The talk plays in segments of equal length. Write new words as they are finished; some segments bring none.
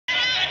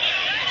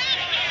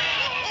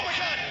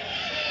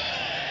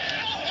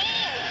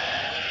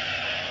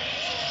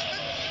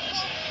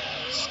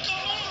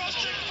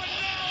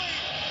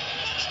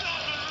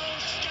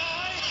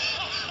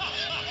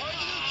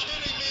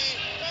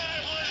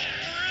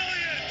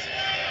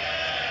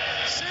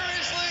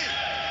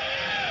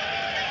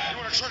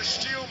try to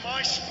steal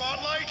my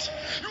spotlight?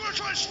 You wanna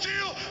try to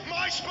steal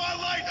my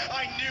spotlight?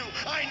 I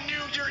knew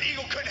your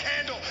ego couldn't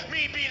handle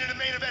me being in the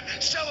main event,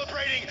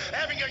 celebrating,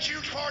 having a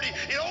huge party.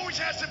 It always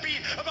has to be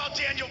about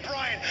Daniel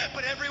Bryan.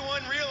 But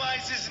everyone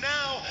realizes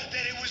now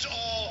that it was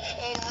all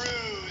a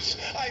ruse.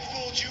 I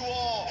fooled you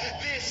all.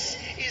 This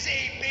is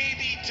a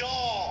baby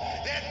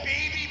doll. That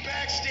baby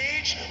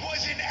backstage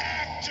was an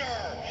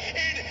actor.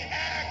 An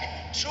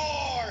actor.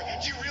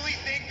 Do you really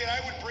think that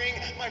I would bring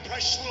my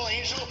precious little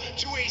angel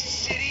to a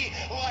city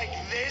like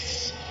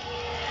this?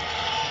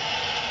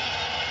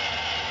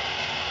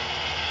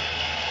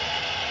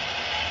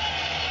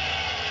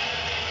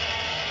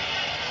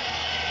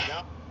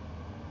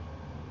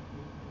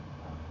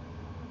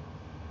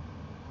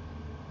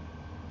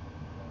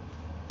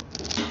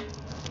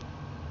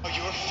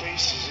 Your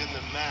face is in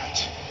the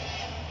mat.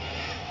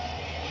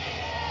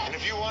 And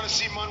if you want to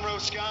see Monroe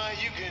Sky,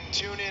 you can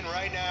tune in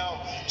right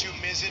now to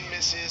Miz and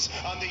Mrs.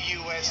 on the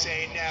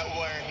USA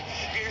Network.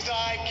 Because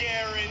I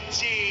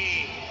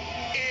guarantee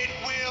it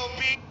will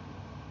be...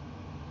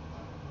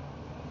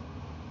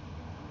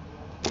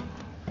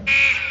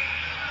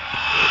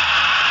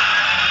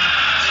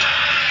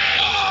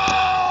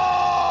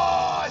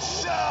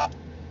 awesome!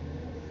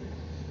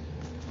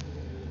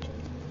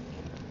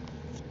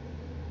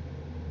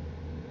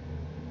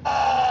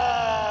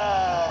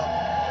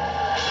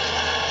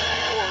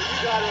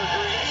 Gotta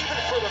agree, even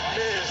for the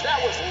Miz,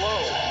 that was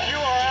low. You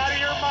are out of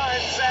your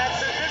mind,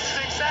 Saxon. This is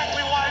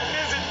exactly why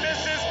Miz